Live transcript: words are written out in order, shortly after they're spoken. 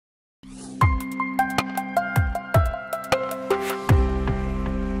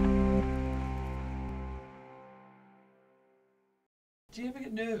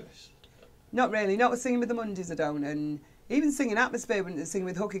nervous? Not really. Not with singing with the Mondays, I don't. And even singing Atmosphere, when I sing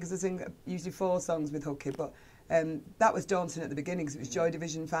with Hooky, because I sing usually 4 songs with Hooky, but that was daunting at the beginning because it was Joy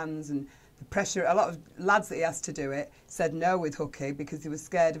Division fans and the pressure. A lot of lads that he asked to do it said no with Hooky because they were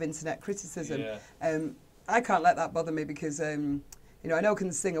scared of internet criticism. Yeah. I can't let that bother me because, you know, I know I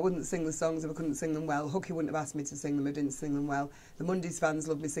can sing. I wouldn't sing the songs if I couldn't sing them well. Hooky wouldn't have asked me to sing them if I didn't sing them well. The Mondays fans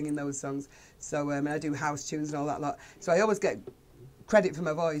love me singing those songs. So and I do house tunes and all that lot. So I always get credit for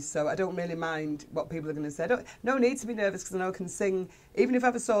my voice, so I don't really mind what people are going to say. No need to be nervous because I know I can sing. Even if I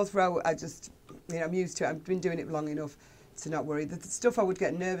have a sore throat, I just, you know, I'm used to it. I've been doing it long enough to not worry. The stuff I would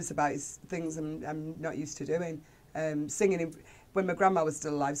get nervous about is things I'm not used to doing. Singing when my grandma was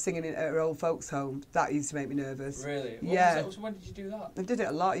still alive, singing at her old folks' home, that used to make me nervous. Really? Yeah. So when did you do that? I did it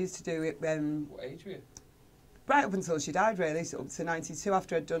a lot. I used to do it. What age were you? Right up until she died, really, so up to 92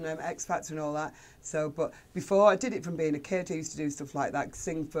 after I'd done X Factor and all that. So, but before I did it from being a kid, I used to do stuff like that,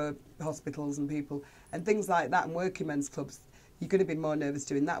 sing for hospitals and people and things like that, and working men's clubs. You're going to be more nervous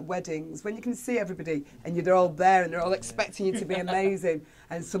doing that. Weddings, when you can see everybody and they're all there and they're all expecting you to be amazing,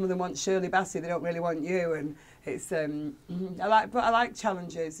 and some of them want Shirley Bassey, they don't really want you, and it's I like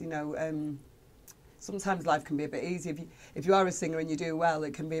challenges, you know. Sometimes life can be a bit easy. If you are a singer and you do well,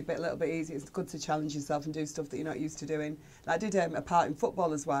 it can be a little bit easy. It's good to challenge yourself and do stuff that you're not used to doing. And I did a part in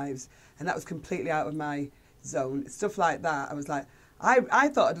Footballers' Wives, and that was completely out of my zone. Stuff like that, I was like, I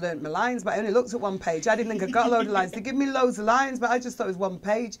thought I'd learnt my lines, but I only looked at one page. I didn't think I got a load of lines. They give me loads of lines, but I just thought it was one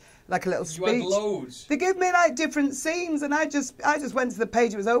page, like a little speech. You had loads? They give me like different scenes, and I just went to the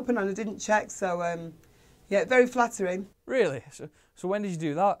page it was open on. I didn't check, so yeah, very flattering. Really? So when did you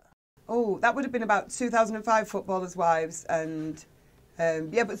do that? Oh, that would have been about 2005, Footballers' Wives, and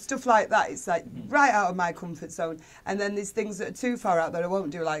yeah, but stuff like that, it's like right out of my comfort zone. And then there's things that are too far out that I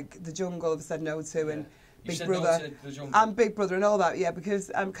won't do, like The Jungle I've said no to, and Big Brother. No to The Jungle. And Big Brother and all that, yeah,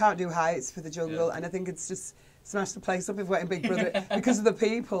 because I can't do heights for The Jungle, and I think it's just smashed the place up if we're in Big Brother because of the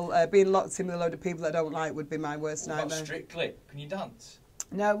people. Being locked in with a load of people I don't like would be my worst nightmare. What about Strictly? Can you dance?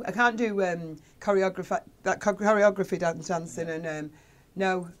 No, I can't do choreography dancing, and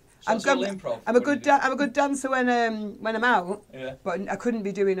no. So I'm a good dancer when I'm out, yeah. But I couldn't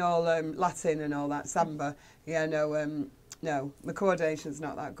be doing all Latin and all that samba. Yeah, no, no, my coordination's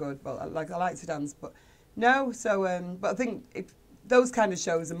not that good. But I like to dance, but no. So, but I think those kind of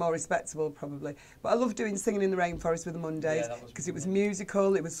shows are more respectable probably. But I love doing Singing in the Rainforest with the Mondays because it was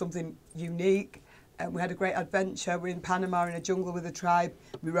musical. It was something unique, and we had a great adventure. We're in Panama in a jungle with a tribe.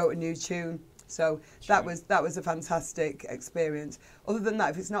 We wrote a new tune. So that was a fantastic experience. Other than that,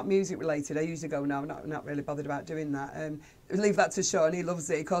 if it's not music related, I usually go, no, I'm not really bothered about doing that. Leave that to Sean, he loves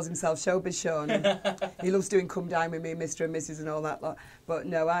it. He calls himself Showbiz Sean. He loves doing Come Dine With Me, Mr. and Mrs. and all that lot. But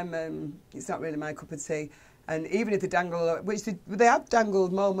no, it's not really my cup of tea. And even if they dangle, which they have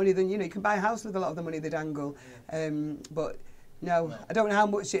dangled more money than, you know, you can buy a house with a lot of the money they dangle. But no, I don't know how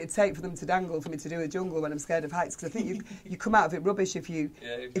much it'd take for them to dangle for me to do a jungle when I'm scared of heights, because I think you come out of it rubbish if you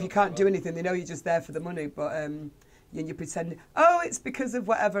can't do anything. They know you're just there for the money, but you pretend, oh, it's because of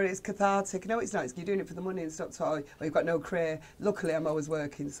whatever, it's cathartic. No, it's not. You're doing it for the money and stuff. Or you've got no career. Luckily, I'm always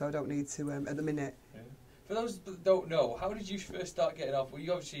working, so I don't need to at the minute. Yeah. For those that don't know, how did you first start getting off? Well,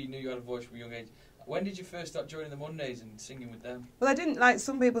 you obviously knew you had a voice from a young age. When did you first start joining the Mondays and singing with them? Well, I didn't, like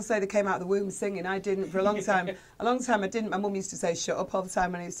some people say they came out of the womb singing. I didn't for a long time. I didn't. My mum used to say shut up all the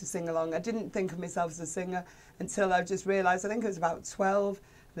time when I used to sing along. I didn't think of myself as a singer until I just realised, I think it was about 12,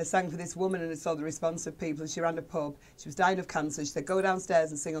 and I sang for this woman and I saw the response of people. She ran a pub. She was dying of cancer. She said, go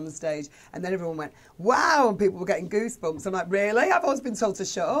downstairs and sing on the stage. And then everyone went, wow, and people were getting goosebumps. I'm like, really? I've always been told to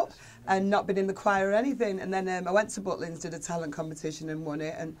shut up and not been in the choir or anything. And then I went to Butlins, did a talent competition and won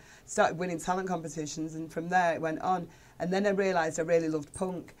it, and started winning talent competitions, and from there it went on. And then I realised I really loved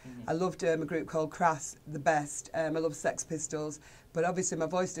punk. I loved a group called Crass the best. I loved Sex Pistols, but obviously my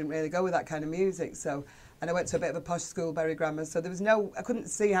voice didn't really go with that kind of music. So, and I went to a bit of a posh school, Bury Grammar, so there was I couldn't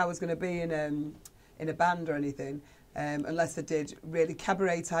see how I was going to be in a band or anything, unless I did really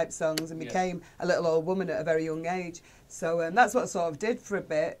cabaret type songs and became a little old woman at a very young age. So that's what I sort of did for a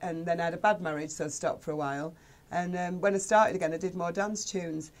bit, and then I had a bad marriage, so I stopped for a while. And when I started again, I did more dance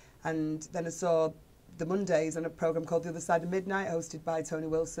tunes, and then I saw the Mondays on a programme called The Other Side of Midnight, hosted by Tony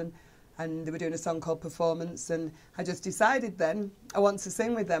Wilson, and they were doing a song called Performance, and I just decided then I want to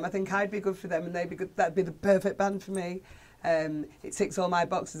sing with them. I think I'd be good for them and they'd be good. That'd be the perfect band for me. It ticks all my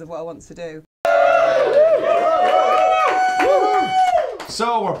boxes of what I want to do.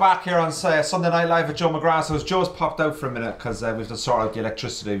 So we're back here on Sunday Night Live with Joe McGrath. So Joe's popped out for a minute because we've just sorted out the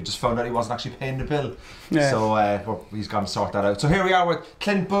electricity. We just found out he wasn't actually paying the bill. Yeah. So he's gone to sort that out. So here we are with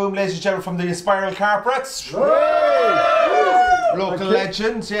Clint Boom, ladies and gentlemen, from the Spiral Carpets. Local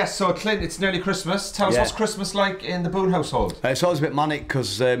legends, yes. So Clint, it's nearly Christmas. Tell us what's Christmas like in the Boone household. It's always a bit manic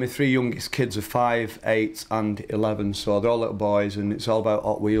because my 3 youngest kids are 5, 8 and 11, so they're all little boys, and it's all about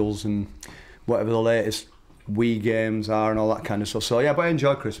Hot Wheels and whatever the latest Wii games are and all that kind of stuff. So yeah, but I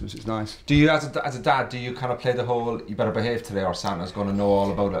enjoy Christmas, it's nice. Do you, as a dad, do you kind of play the whole you better behave today or Santa's going to know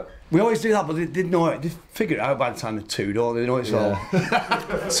all about it? We always do that, but they didn't know it. They figure it out by the time they're 2, don't they? They know it's all.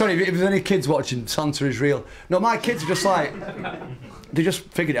 Sorry, if there's any kids watching, Santa is real. No, my kids are just like, they just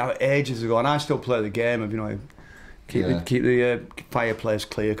figured it out ages ago, and I still play the game of, you know, keep the fireplace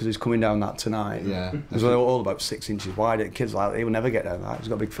clear because it's coming down that tonight. Yeah. Because they're all about 6 inches wide. And kids like, he will never get down that. He's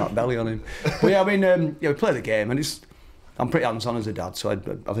got a big fat belly on him. But yeah, I mean, we play the game, and I'm pretty hands-on as a dad, so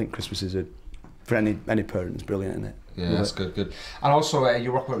I think Christmas is for any parent, it's brilliant, isn't it? Yeah, that's good. And also,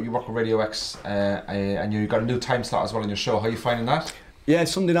 you work with Radio X, and you've got a new time slot as well on your show. How are you finding that? Yeah,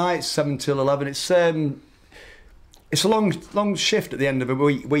 Sunday night, 7 till 11. It's a long shift at the end of a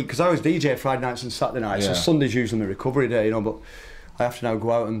week because I always DJ Friday nights and Saturday nights, so Sunday's usually my recovery day, you know. But I have to now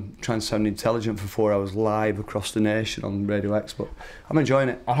go out and try and sound intelligent for 4 hours live across the nation on Radio X. But I'm enjoying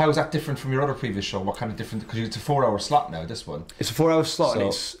it. And how is that different from your other previous show? What kind of different? Because it's a 4-hour slot now. This one. It's a 4-hour slot,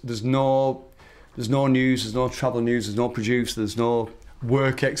 and there's no news, there's no travel news, there's no producer, there's no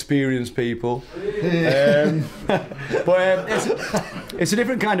work experience people. It's a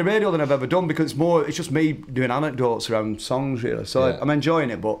different kind of radio than I've ever done because it's just me doing anecdotes around songs really. So I'm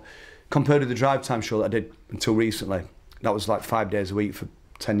enjoying it, but compared to the drive time show that I did until recently, that was like 5 days a week for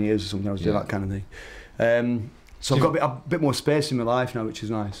 10 years or something. I was doing that kind of thing. So I've got a bit more space in my life now, which is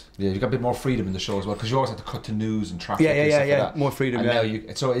nice. Yeah, you've got a bit more freedom in the show as well, because you always have to cut to news and traffic. Yeah, and stuff like that. More freedom. And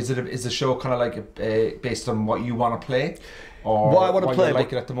now so is the show kind of like based on what you want to play, or what I want to play, you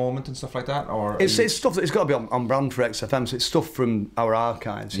like it at the moment and stuff like that, or it's stuff that it's got to be on brand for XFM. So it's stuff from our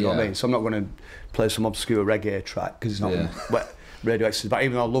archives. You know what I mean? So I'm not going to play some obscure reggae track because it's not what Radio X is about.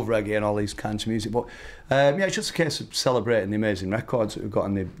 Even though I love reggae and all these kinds of music, but it's just a case of celebrating the amazing records that we've got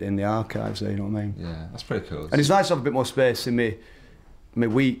in the archives there, you know what I mean? Yeah, that's pretty cool. And it's nice to have a bit more space in my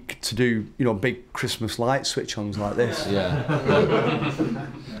week to do, you know, big Christmas light switch-ons like this. Yeah.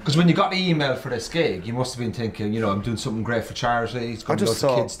 Because when you got the email for this gig, you must have been thinking, you know, I'm doing something great for charity, it's got loads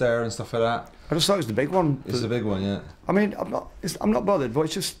of kids there and stuff like that. I just thought it was the big one. It's the big one, yeah. I mean, I'm not bothered, but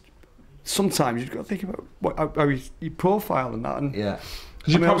it's just sometimes you've got to think about how you profile and that. And yeah.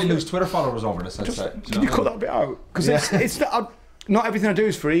 Because you probably lose Twitter followers over this, I'd say. Can you cut that bit out? Because it's not everything I do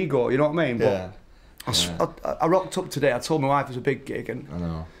is for ego, you know what I mean? But I rocked up today, I told my wife it was a big gig. And I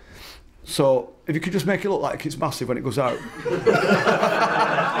know. So, if you could just make it look like it's massive when it goes out.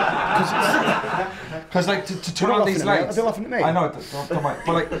 Because like to turn on these lights, they're laughing at me. I know, don't mind.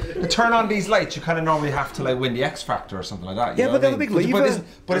 But like to turn on these lights, you kind of normally have to like win the X Factor or something like that. Yeah, but they're a big lever.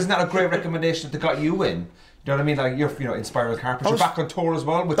 But isn't that a great recommendation that got you in? You know what I mean? Like you're in Spiral Carpet. You're back on tour as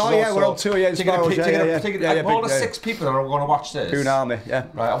well. Which is also, we're on tour. Yeah, of all the 6 people that are going to watch this, Boone Army. Yeah.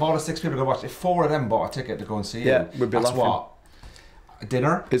 Right. Of all the 6 people going to watch, if 4 of them bought a ticket to go and see you, we'd be laughing. What? A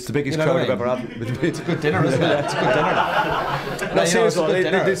dinner? It's the biggest crowd I've ever had. It's a good dinner, isn't it? It's a good dinner. No, seriously,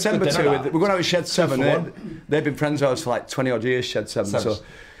 December 2, we're going out with Shed 7. They've been friends of ours for like 20 odd years, Shed 7. So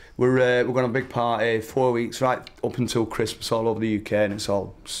we're going on a big party, 4 weeks, right up until Christmas all over the UK, and it's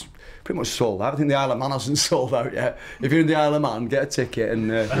all pretty much sold out. I think the Isle of Man hasn't sold out yet. If you're in the Isle of Man, get a ticket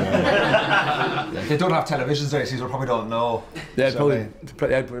and... They don't have televisions there, so you probably don't know. Yeah, probably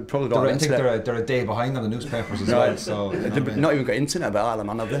don't. I think they're a day behind on the newspapers as well. So they've not even got internet about Isle of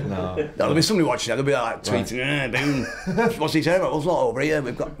Man, have they? No. There'll be somebody watching it. They'll be like tweeting, Boone, what's he saying about us? Not over here.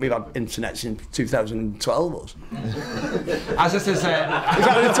 We've had internet since 2012. As this is... Is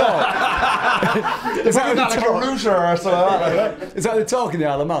that the talk? Is that like a router or something like that? Is that the talk in the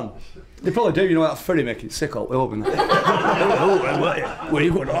Isle of Man? They probably do, you know, that ferry making it sick up. We're hoping that. Where are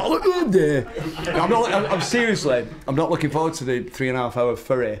you going? Oh, good day. I'm seriously, I'm not looking forward to the 3.5 hour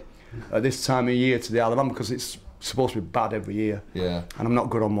ferry at this time of year to the Isle of Man because it's supposed to be bad every year. Yeah. And I'm not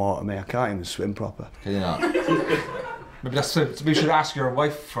good on water, mate. I can't even swim proper. Can you not? Maybe we should ask your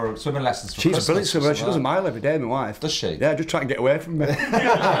wife for swimming lessons for Christmas. She's a brilliant swimmer. She does a mile every day, my wife. Does she? Yeah, just try and get away from me. She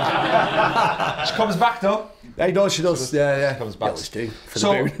comes back though. Hey, no, she does. Yeah. She comes back. The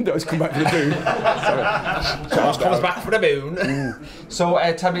Boone. Don't come back for the Boone. Sorry. She comes back for the Boone. So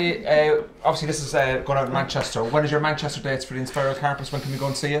tell me, obviously this is going out in Manchester. When is your Manchester dates for the Spiral Carpets? When can we go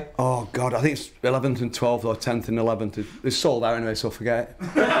and see you? Oh God, I think it's 11th and 12th or 10th and 11th. It's sold out anyway, so forget it.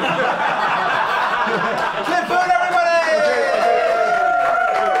 Clint Boone, everybody!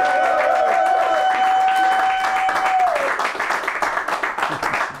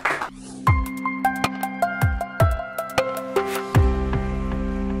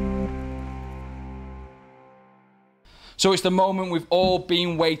 So it's the moment we've all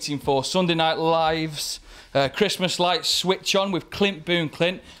been waiting for. Sunday Night Live's Christmas lights switch on with Clint Boone.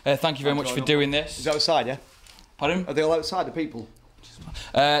 Clint, thank you very much for doing this. Is it outside, yeah? Pardon? Are they all outside, the people?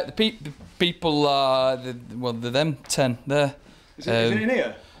 The people are, well, they're them 10 there. Is it in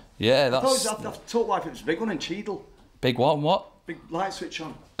here? Yeah, that's... I thought life it was a big one in Cheadle. Big one, what? Big light switch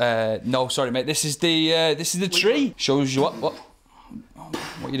on. No, sorry mate, this is the tree. Shows you what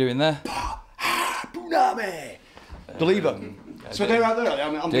you're doing there. Puname! Believer. So they're out there,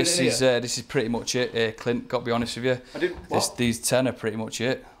 I'm this is pretty much it, Clint, got to be honest with you. These 10 are pretty much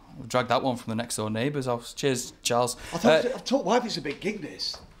it. I've dragged that one from the next door neighbour's house. Cheers, Charles. I thought wife it's a big gig,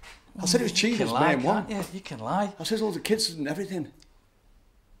 this. I said it was Cheadle's main one. Yeah, you can lie. I said all the kids and everything.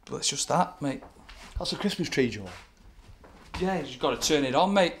 But it's just that, mate. That's a Christmas tree, Joe. Yeah, you just got to turn it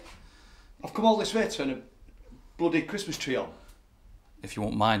on, mate. I've come all this way to turn a bloody Christmas tree on. If you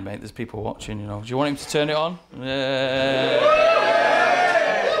won't mind, mate, there's people watching, you know. Do you want him to turn it on? Yeah.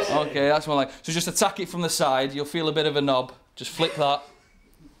 Okay, that's more like... So just attack it from the side, you'll feel a bit of a knob. Just flick that.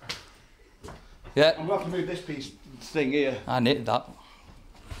 Yeah. I'm going to have to move this thing here. I knitted that.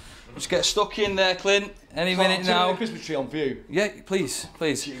 Just get stuck in there, Clint. Any minute now. A Christmas tree on view. Yeah, please,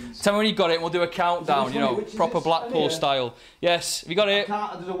 please. Jeez. Tell me when you got it and we'll do a countdown, you know, proper Blackpool style. Yes, have you got it?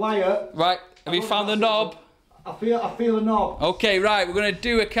 There's a wire. Right, have you found the knob? I feel a knob. Okay, right, we're going to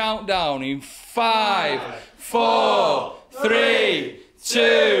do a countdown in 5, 4, 3,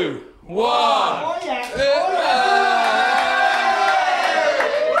 2, 1. Oh yeah!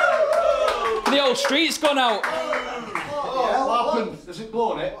 The whole street's gone out. What happened? Has it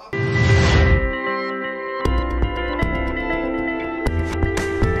blown it?